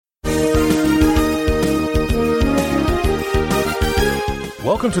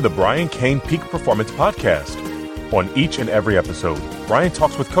Welcome to the Brian Cain Peak Performance Podcast. On each and every episode, Brian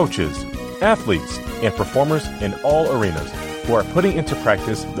talks with coaches, athletes, and performers in all arenas who are putting into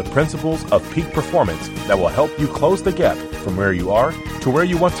practice the principles of peak performance that will help you close the gap from where you are to where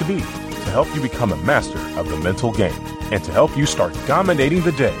you want to be, to help you become a master of the mental game, and to help you start dominating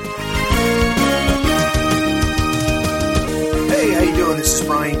the day. Hey, how you doing? This is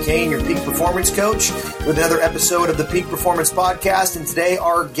Brian Cain, your Peak Performance Coach, with another episode of the Peak Performance Podcast. And today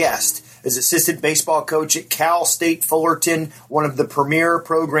our guest is assistant baseball coach at Cal State Fullerton, one of the premier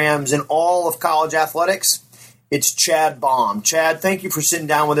programs in all of college athletics. It's Chad Baum. Chad, thank you for sitting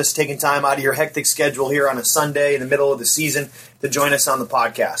down with us, taking time out of your hectic schedule here on a Sunday in the middle of the season to join us on the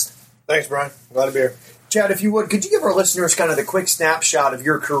podcast. Thanks, Brian. Glad to be here. Chad, if you would, could you give our listeners kind of the quick snapshot of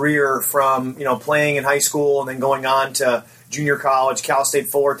your career from, playing in high school and then going on to junior college, Cal State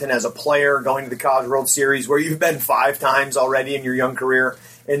Fullerton as a player, going to the College World Series, where you've been 5 times already in your young career,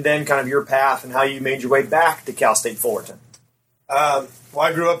 and then kind of your path and how you made your way back to Cal State Fullerton? Well,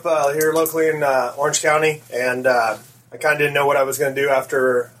 I grew up here locally in Orange County, and I kind of didn't know what I was going to do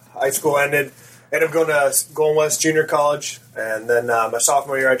after high school ended. Ended up going to Golden West Junior College, and then my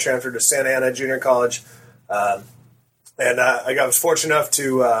sophomore year I transferred to Santa Ana Junior College. And I was fortunate enough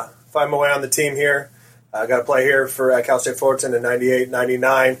to find my way on the team here. I got to play here for Cal State Fullerton in 98,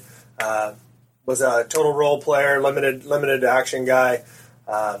 99. Was a total role player, limited action guy.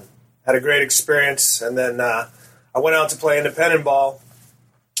 Had a great experience, and then I went out to play independent ball.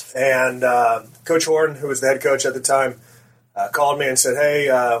 And Coach Horton, who was the head coach at the time, called me and said, "Hey,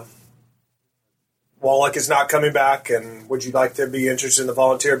 Wallach is not coming back, and would you like to be interested in the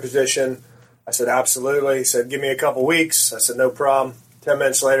volunteer position?" I said, "Absolutely." He said, "Give me a couple weeks." I said, "No problem." 10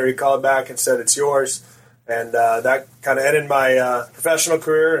 minutes later, he called back and said, "It's yours." And that kind of ended my professional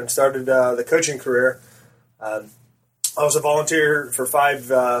career and started the coaching career. I was a volunteer for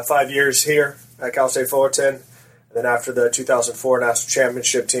 5 years here at Cal State Fullerton. And then after the 2004 National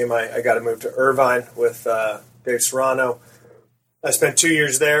Championship team, I got to move to Irvine with Dave Serrano. I spent 2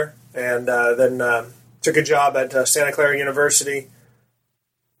 years there, and then took a job at Santa Clara University.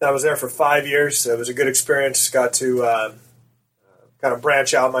 I was there for 5 years. It was a good experience. Got to kind of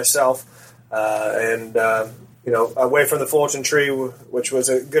branch out myself and away from the Fullerton tree, which was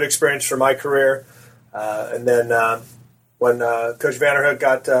a good experience for my career. And then when Coach Vanderhook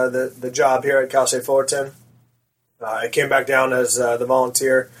got the job here at Cal State Fullerton, I came back down as the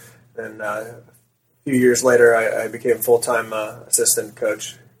volunteer. And a few years later, I became full-time assistant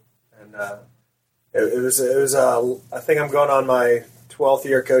coach. And it was I think I'm going on my 12th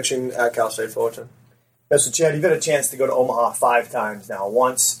year coaching at Cal State Fullerton. Yeah, so, Chad, you've had a chance to go to Omaha 5 times now,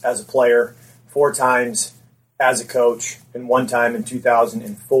 once as a player, 4 times as a coach, and 1 time in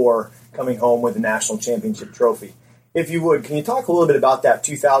 2004 coming home with a national championship trophy. If you would, can you talk a little bit about that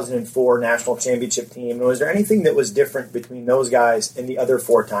 2004 national championship team? And was there anything that was different between those guys and the other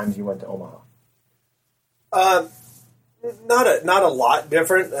 4 times you went to Omaha? Not a lot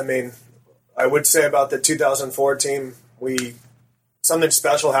different. I mean, I would say about the 2004 team, something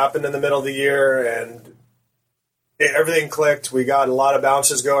special happened in the middle of the year, and everything clicked. We got a lot of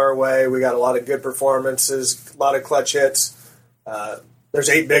bounces go our way. We got a lot of good performances, a lot of clutch hits. There's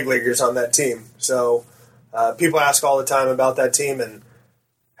 8 big leaguers on that team. So people ask all the time about that team and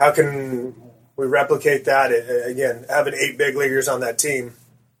how can we replicate that. Again, having 8 big leaguers on that team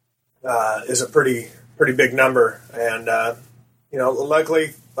is a pretty big number. And,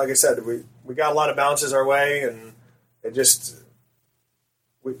 luckily, like I said, we got a lot of bounces our way, and it just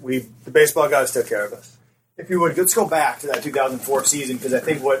the baseball guys took care of us. If you would, let's go back to that 2004 season, because I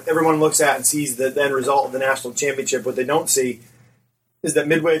think what everyone looks at and sees the then result of the national championship, what they don't see is that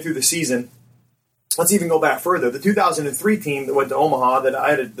midway through the season, let's even go back further. The 2003 team that went to Omaha, that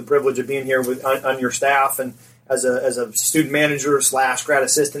I had the privilege of being here with on your staff and as a student manager / grad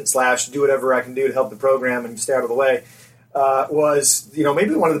assistant / do whatever I can do to help the program and stay out of the way, was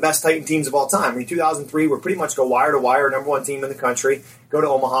maybe one of the best Titan teams of all time. I mean, 2003, we pretty much go wire to wire, number 1 team in the country, go to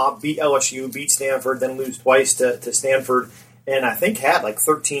Omaha, beat LSU, beat Stanford, then lose twice to Stanford, and I think had like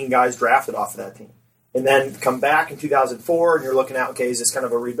 13 guys drafted off of that team. And then come back in 2004, and you're looking at, okay, is this kind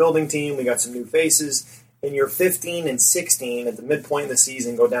of a rebuilding team? We got some new faces. And you're 15-16 at the midpoint of the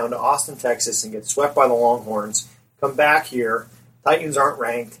season, go down to Austin, Texas, and get swept by the Longhorns. Come back here. Titans aren't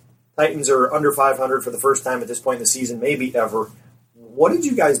ranked. Titans are under 500 for the first time at this point in the season, maybe ever. What did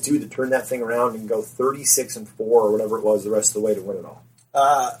you guys do to turn that thing around and go 36-4 or whatever it was the rest of the way to win it all?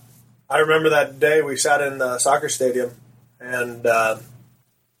 I remember that day we sat in the soccer stadium, and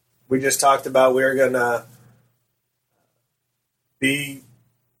we just talked about we were going to be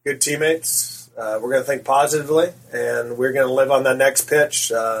good teammates, we're going to think positively, and we're going to live on that next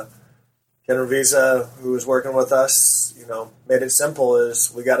pitch. Ken Revisa, who was working with us, made it simple: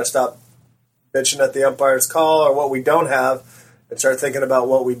 is we got to stop bitching at the umpire's call or what we don't have, and start thinking about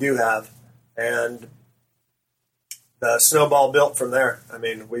what we do have. And the snowball built from there. I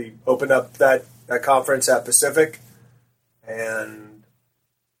mean, we opened up that conference at Pacific, and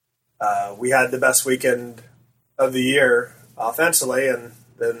we had the best weekend of the year offensively, and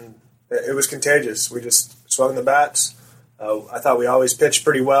then it was contagious. We just swung the bats. I thought we always pitched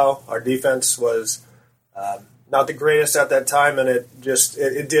pretty well. Our defense was not the greatest at that time, and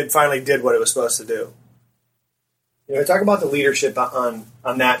it finally did what it was supposed to do. Talk about the leadership on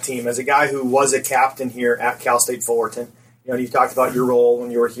that team. As a guy who was a captain here at Cal State Fullerton, you talked about your role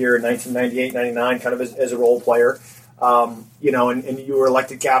when you were here in 1998-99, kind of as a role player, and you were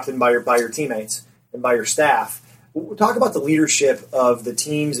elected captain by your teammates and by your staff. Talk about the leadership of the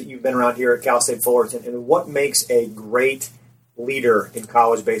teams that you've been around here at Cal State Fullerton, and what makes a great leader in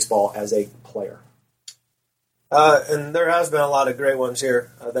college baseball as a player. And there has been a lot of great ones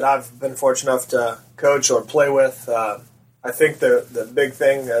here that I've been fortunate enough to coach or play with. I think the big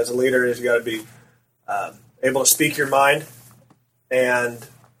thing as a leader is you got to be able to speak your mind and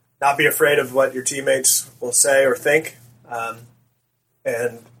not be afraid of what your teammates will say or think.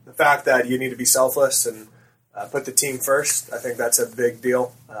 And the fact that you need to be selfless and put the team first, I think that's a big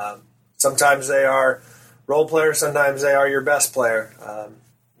deal. Sometimes they are role players, sometimes they are your best player.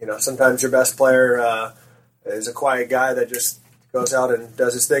 Sometimes your best player is a quiet guy that just goes out and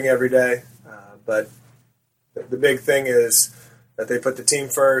does his thing every day. But the big thing is that they put the team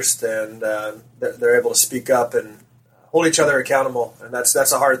first, and they're able to speak up and hold each other accountable. And that's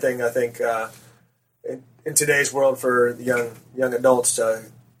a hard thing, I think, in today's world for the young adults to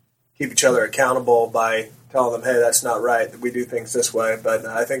keep each other accountable by telling them, hey, that's not right, we do things this way. But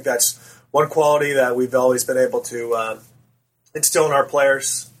I think that's one quality that we've always been able to instill in our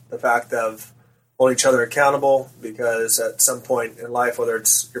players, the fact of hold each other accountable, because at some point in life, whether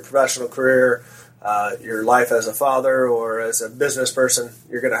it's your professional career, your life as a father or as a business person,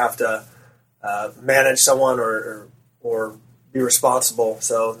 you're going to have to manage someone or be responsible.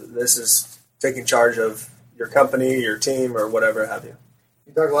 So this is taking charge of your company, your team, or whatever have you.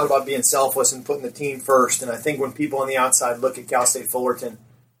 You talk a lot about being selfless and putting the team first, and I think when people on the outside look at Cal State Fullerton,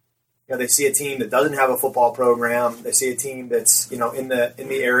 they see a team that doesn't have a football program. They see a team that's in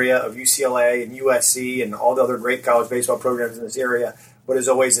the area of UCLA and USC and all the other great college baseball programs in this area, but is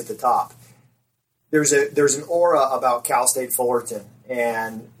always at the top. There's an aura about Cal State Fullerton,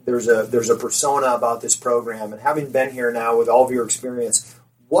 and there's a persona about this program. And having been here now with all of your experience,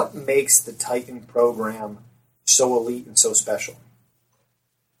 what makes the Titan program so elite and so special?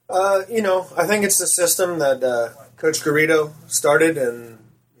 I think it's the system that Coach Garrido started, and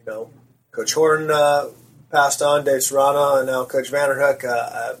Coach Horton passed on, Dave Serrano, and now Coach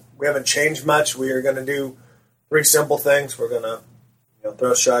Vanderhook. We haven't changed much. We are going to do three simple things. We're going to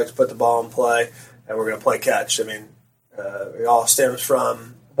throw strikes, put the ball in play, and we're going to play catch. I mean, it all stems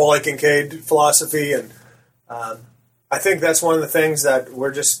from Wally Kincaid philosophy, and I think that's one of the things that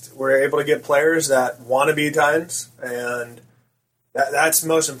we're able to get players that want to be Titans, and that's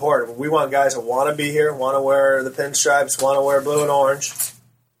most important. We want guys that want to be here, want to wear the pinstripes, want to wear blue and orange,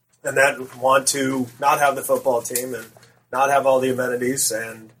 and that want to not have the football team and not have all the amenities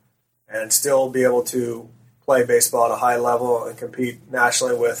and still be able to play baseball at a high level and compete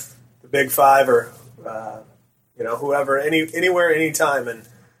nationally with the Big Five or whoever, anywhere, anytime. And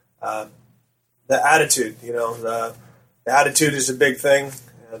the attitude, the attitude is a big thing.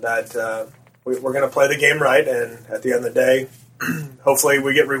 That we're going to play the game right, and at the end of the day, hopefully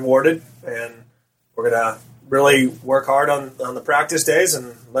we get rewarded, and we're going to really work hard on the practice days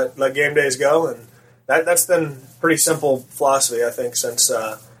and let game days go. And that's been pretty simple philosophy, I think, since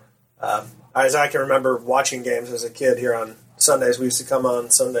as I can remember watching games as a kid here on Sundays. We used to come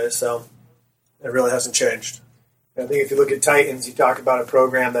on Sundays, so it really hasn't changed. I think if you look at Titans, you talk about a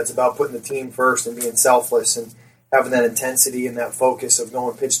program that's about putting the team first and being selfless and having that intensity and that focus of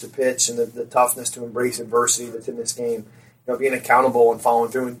going pitch to pitch and the toughness to embrace adversity that's in this game. Being accountable and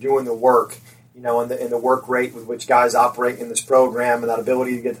following through and doing the work, and the work rate with which guys operate in this program and that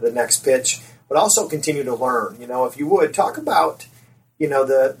ability to get to the next pitch, but also continue to learn. If you would, talk about,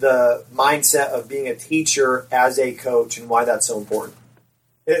 the mindset of being a teacher as a coach and why that's so important.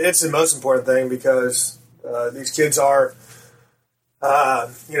 It's the most important thing because these kids are,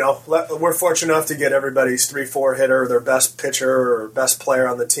 we're fortunate enough to get everybody's 3-4 hitter, their best pitcher or best player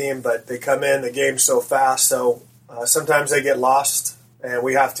on the team, but they come in, the game's so fast, so sometimes they get lost, and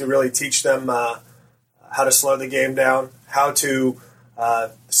we have to really teach them how to slow the game down, how to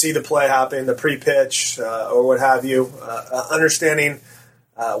see the play happen, the pre-pitch or what have you, understanding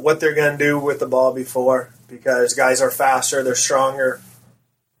what they're going to do with the ball before, because guys are faster, they're stronger.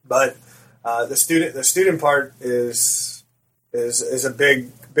 But the student part is a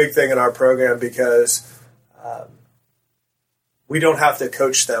big thing in our program, because we don't have to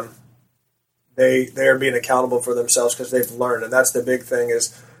coach them. They are being accountable for themselves because they've learned, and that's the big thing.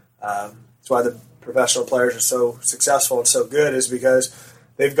 Is that's why the professional players are so successful and so good, is because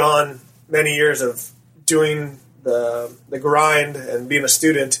they've gone many years of doing the grind and being a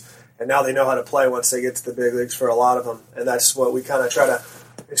student, and now they know how to play once they get to the big leagues for a lot of them. And that's what we kind of try to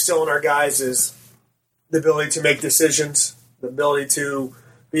instill in our guys, is the ability to make decisions, the ability to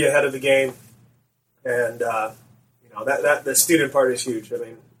be ahead of the game, and that the student part is huge. I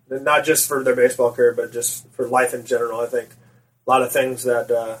mean, not just for their baseball career, but just for life in general. I think a lot of things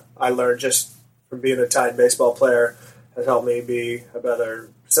that I learned just from being a tight baseball player has helped me be a better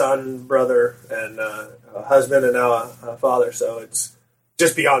son, brother, and a husband, and now a father. So it's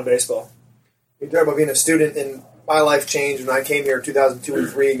just beyond baseball. You talk about being a student, and my life changed when I came here in 2002 and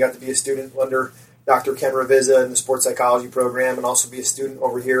 3 and got to be a student under Dr. Ken Ravizza in the sports psychology program, and also be a student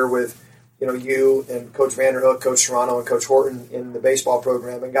over here with you and Coach Vanderhook, Coach Serrano, and Coach Horton in the baseball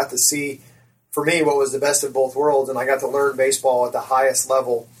program, and got to see, for me, what was the best of both worlds. And I got to learn baseball at the highest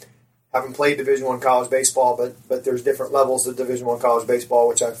level. Haven't played Division I college baseball, but there's different levels of Division I college baseball,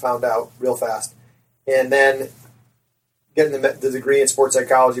 which I found out real fast. And then getting the degree in sports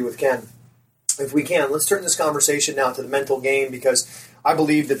psychology with Ken. If we can, let's turn this conversation now to the mental game, because I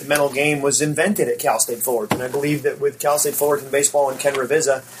believe that the mental game was invented at Cal State Fullerton. I believe that with Cal State Fullerton baseball and Ken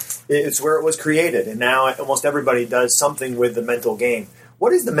Ravizza, it's where it was created, and now almost everybody does something with the mental game.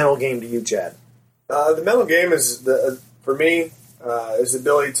 What is the mental game to you, Chad? The mental game is, for me, is the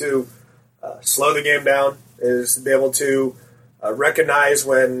ability to slow the game down, is to be able to recognize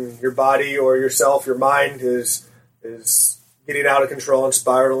when your body or yourself, your mind is getting out of control and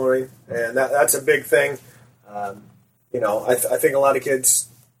spiraling, and that's a big thing. I think a lot of kids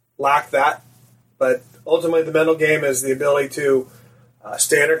lack that, but ultimately the mental game is the ability to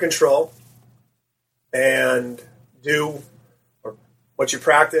stay under control and do what you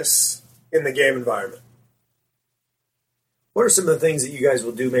practice in the game environment. What are some of the things that you guys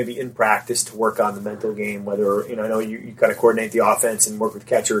will do maybe in practice to work on the mental game? Whether, I know you kind of coordinate the offense and work with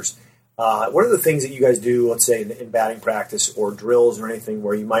catchers. What are the things that you guys do, let's say, in batting practice or drills or anything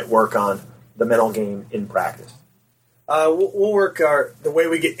where you might work on the mental game in practice? We'll work the way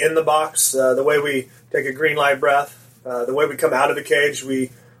we get in the box, the way we take a green light breath, the way we come out of the cage. We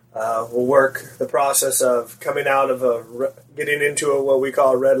will work the process of coming out of getting into what we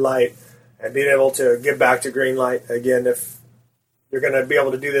call a red light and being able to get back to green light. Again, if you're going to be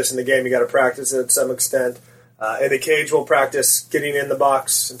able to do this in the game, you got to practice it to some extent. In the cage, we'll practice getting in the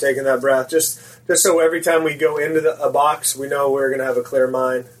box and taking that breath, just so every time we go into a box, we know we're going to have a clear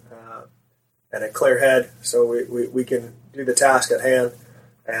mind and a clear head, so we can do the task at hand.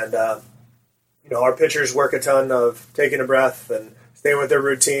 And our pitchers work a ton of taking a breath and staying with their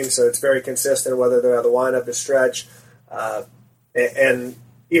routine, so it's very consistent whether they're at the windup, the stretch, and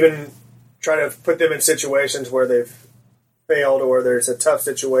even try to put them in situations where they've failed or there's a tough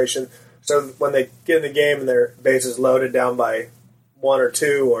situation. So when they get in the game and their bases loaded down by 1 or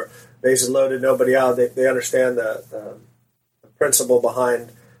 2 or bases loaded, nobody out, they understand the principle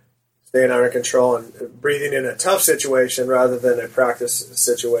behind staying under control and breathing in a tough situation rather than a practice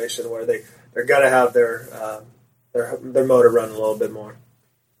situation where they're got to have their motor run a little bit more.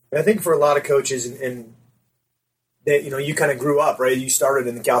 I think for a lot of coaches, and that you kind of grew up, right? You started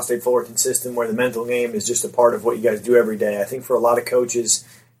in the Cal State Fullerton system where the mental game is just a part of what you guys do every day. I think for a lot of coaches,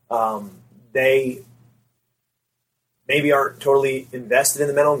 they maybe aren't totally invested in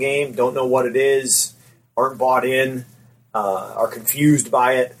the mental game, don't know what it is, aren't bought in, are confused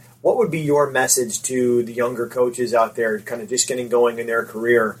by it. What would be your message to the younger coaches out there kind of just getting going in their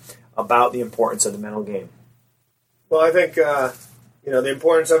career about the importance of the mental game? Well, I think, the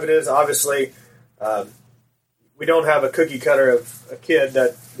importance of it is obviously we don't have a cookie cutter of a kid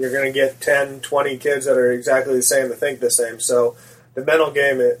that you're going to get 10, 20 kids that are exactly the same that think the same. So the mental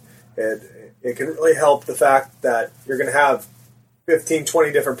game, it can really help the fact that you're going to have 15,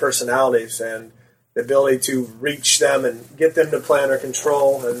 20 different personalities and the ability to reach them and get them to play under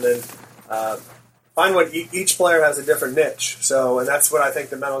control, and then find what each player has a different niche. So, and that's what I think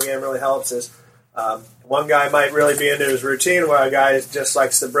the mental game really helps is one guy might really be into his routine while a guy just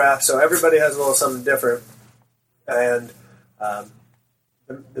likes the breath. So everybody has a little something different. And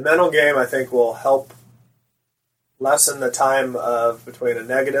the mental game, I think, will help lessen the time of between a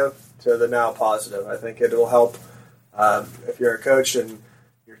negative to the now positive. I think it will help If you're a coach and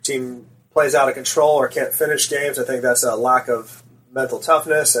your team plays out of control or can't finish games, I think that's a lack of mental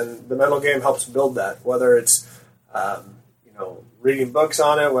toughness, and the mental game helps build that, whether it's reading books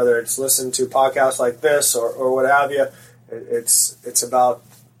on it, whether it's listening to podcasts like this or what have you. It's about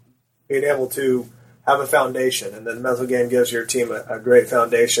being able to have a foundation, and then the mental game gives your team a great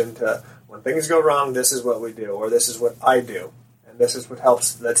foundation to, when things go wrong, this is what we do, or this is what I do, and this is what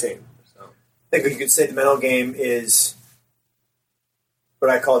helps the team. So I think you could say the mental game is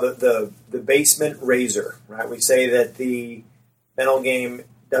what I call the basement razor, right? We say that the mental game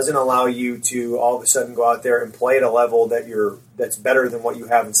doesn't allow you to all of a sudden go out there and play at a level that's better than what you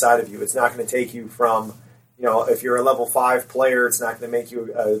have inside of you. It's not going to take you from, if you're a level 5 player, it's not going to make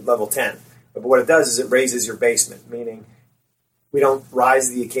you a level 10. But what it does is it raises your basement, meaning we don't rise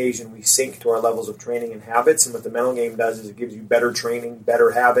to the occasion, we sink to our levels of training and habits. And what the mental game does is it gives you better training,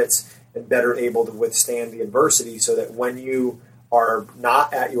 better habits, and better able to withstand the adversity, so that when you are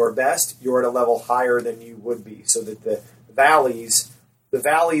not at your best, you're at a level higher than you would be. So that the valleys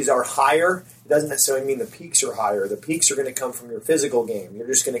are higher. It doesn't necessarily mean the peaks are higher. The peaks are going to come from your physical game. You're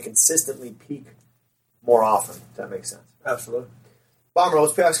just going to consistently peak more often, if that makes sense. Absolutely. Bomber,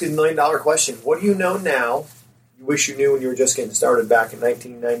 let's ask you the $1 million question. What do you know now you wish you knew when you were just getting started back in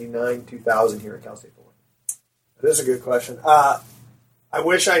 1999, 2000 here at Cal State Fullerton? That is a good question. I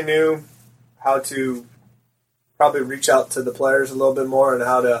wish I knew how to probably reach out to the players a little bit more and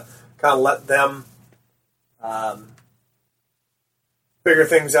how to kind of let them figure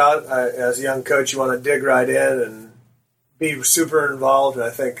things out. As a young coach, you want to dig right in and be super involved. And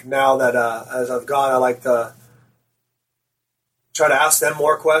I think now that as I've gone, I like to try to ask them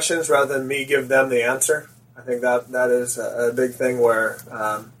more questions rather than me give them the answer. I think that is a big thing where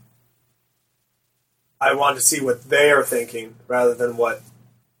I want to see what they are thinking rather than what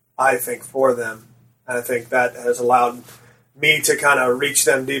I think for them. And I think that has allowed me to kind of reach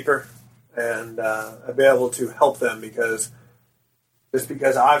them deeper and be able to help them, because just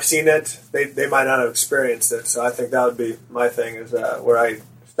because I've seen it, they might not have experienced it. So I think that would be my thing, is where I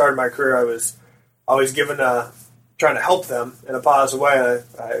started my career, I was always given trying to help them in a positive way.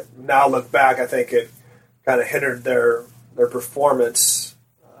 I now look back, I think it kind of hindered their performance.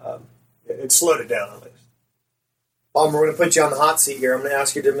 It slowed it down, at least. We're going to put you on the hot seat here. I'm going to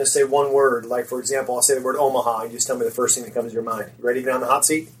ask you to say one word. Like, for example, I'll say the word Omaha, and you just tell me the first thing that comes to your mind. You ready to get on the hot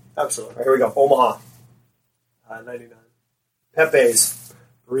seat? Absolutely. All right, here we go. Omaha. 99. Pepe's.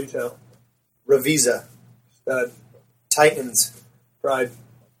 Burrito. Revisa. Stud. Titans. Pride.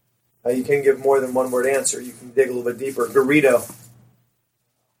 You can give more than one word answer. You can dig a little bit deeper. Garrido.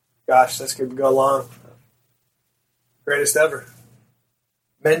 Gosh, this could go long. Greatest ever.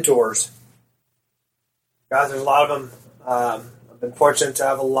 Mentors. Guys, there's a lot of them. I've been fortunate to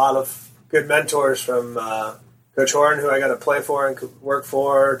have a lot of good mentors, from Coach Horn, who I got to play for and work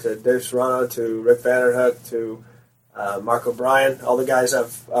for, to Dave Serrano, to Rick Vanderhook, to Mark O'Brien. All the guys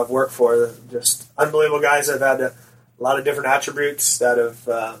I've worked for, just unbelievable guys that have had a lot of different attributes that have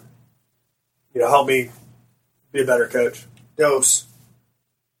helped me be a better coach. Dose.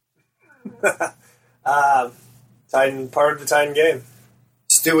 Titan, part of the Titan game.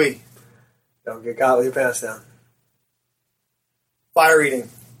 Stewie. Don't get caught with your pants down. Fire eating.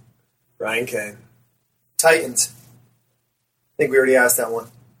 Brian Kane. Titans. I think we already asked that one.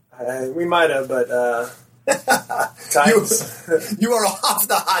 We might have, but Titans. You are off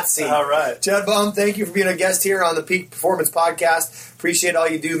the hot seat. All right. Chad Baum, thank you for being a guest here on the Peak Performance Podcast. Appreciate all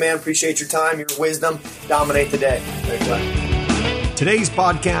you do, man. Appreciate your time, your wisdom. Dominate the day. Thanks, man. Today's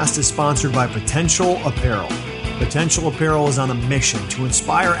podcast is sponsored by Potential Apparel. Potential Apparel is on a mission to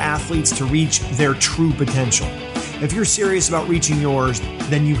inspire athletes to reach their true potential. If you're serious about reaching yours,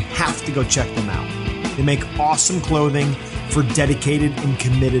 then you have to go check them out. They make awesome clothing for dedicated and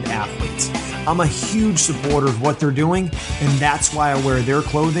committed athletes. I'm a huge supporter of what they're doing, and that's why I wear their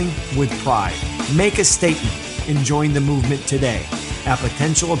clothing with pride. Make a statement and join the movement today at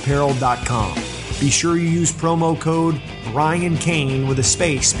potentialapparel.com. Be sure you use promo code Brian Kane with a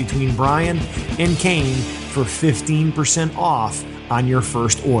space between Brian and Kane for 15% off on your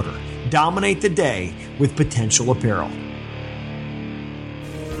first order. Dominate the day with Potential Apparel.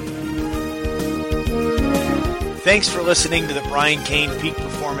 Thanks for listening to the Brian Kane Peak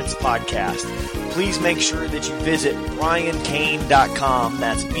Performance Podcast. Please make sure that you visit briancane.com.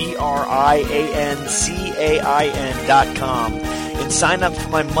 That's BRIANCAIN.com, and sign up for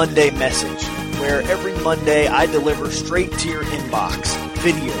my Monday message, where every Monday I deliver straight to your inbox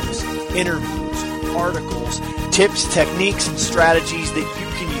videos, interviews, articles, tips, techniques, and strategies that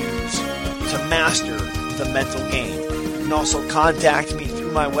you can use to master the mental game. You can also contact me through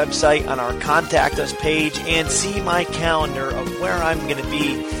to my website on our Contact Us page and see my calendar of where I'm going to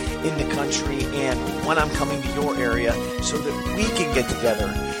be in the country and when I'm coming to your area so that we can get together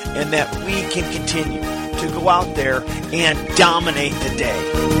and that we can continue to go out there and dominate the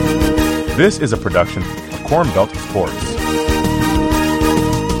day. This is a production of Corn Belt Sports.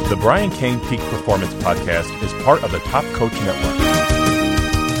 The Brian Cain Peak Performance Podcast is part of the Top Coach Network.